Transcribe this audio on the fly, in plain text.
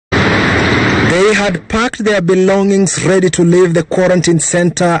They had packed their belongings ready to leave the quarantine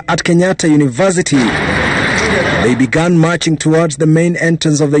center at Kenyatta University. They began marching towards the main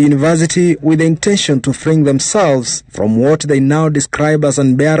entrance of the university with the intention to free themselves from what they now describe as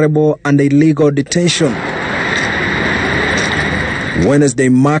unbearable and illegal detention. Wednesday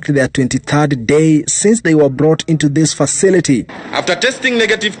marked their 23rd day since they were brought into this facility. After testing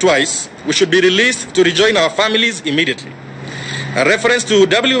negative twice, we should be released to rejoin our families immediately. A reference to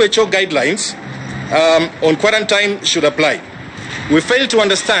WHO guidelines on quarantine should apply. We fail to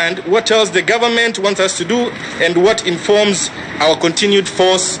understand what else the government wants us to do and what informs our continued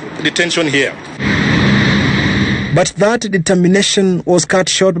forced detention here. But that determination was cut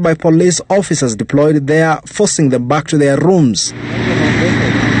short by police officers deployed there, forcing them back to their rooms.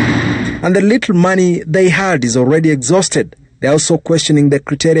 And the little money they had is already exhausted. They are also questioning the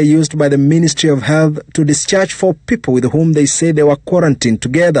criteria used by the Ministry of Health to discharge 4 people with whom they say they were quarantined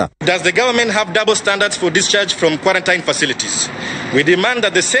together. Does the government have double standards for discharge from quarantine facilities? We demand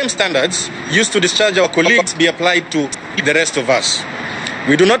that the same standards used to discharge our colleagues be applied to the rest of us.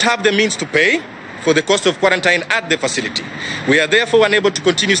 We do not have the means to pay for the cost of quarantine at the facility. We are therefore unable to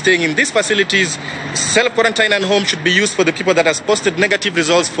continue staying in these facilities. Self-quarantine and home should be used for the people that have posted negative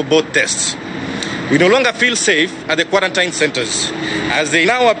results for both tests. We no longer feel safe at the quarantine centers, as they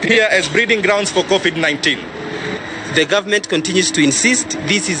now appear as breeding grounds for COVID-19. The government continues to insist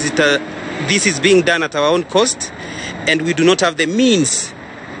this is being done at our own cost, and we do not have the means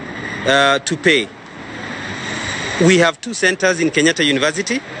to pay. We have 2 centers in Kenyatta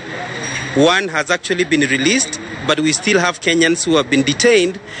University. One has actually been released, but we still have Kenyans who have been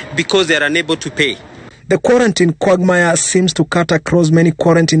detained because they are unable to pay. The quarantine quagmire seems to cut across many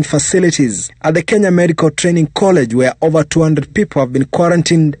quarantine facilities. At the Kenya Medical Training College, where over 200 people have been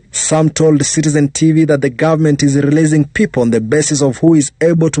quarantined, some told Citizen TV that the government is releasing people on the basis of who is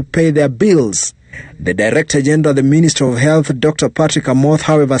able to pay their bills. The Director General of the Ministry of Health, Dr. Patrick Amoth,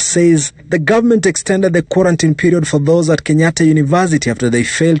 however, says the government extended the quarantine period for those at Kenyatta University after they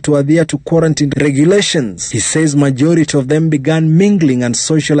failed to adhere to quarantine regulations. He says majority of them began mingling and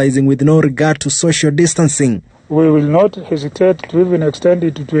socializing with no regard to social distancing. We will not hesitate to even extend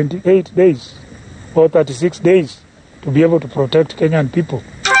it to 28 days or 36 days to be able to protect Kenyan people.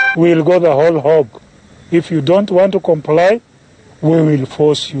 We will go the whole hog. If you don't want to comply, we will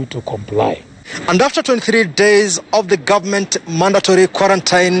force you to comply. And after 23 days of the government mandatory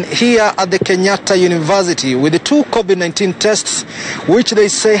quarantine here at the Kenyatta University with the 2 COVID-19 tests, which they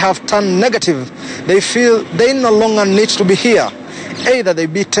say have turned negative, they feel they no longer need to be here. Either they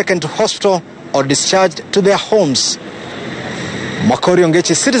be taken to hospital or discharged to their homes. Makori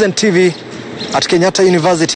Ongechi, Citizen TV at Kenyatta University.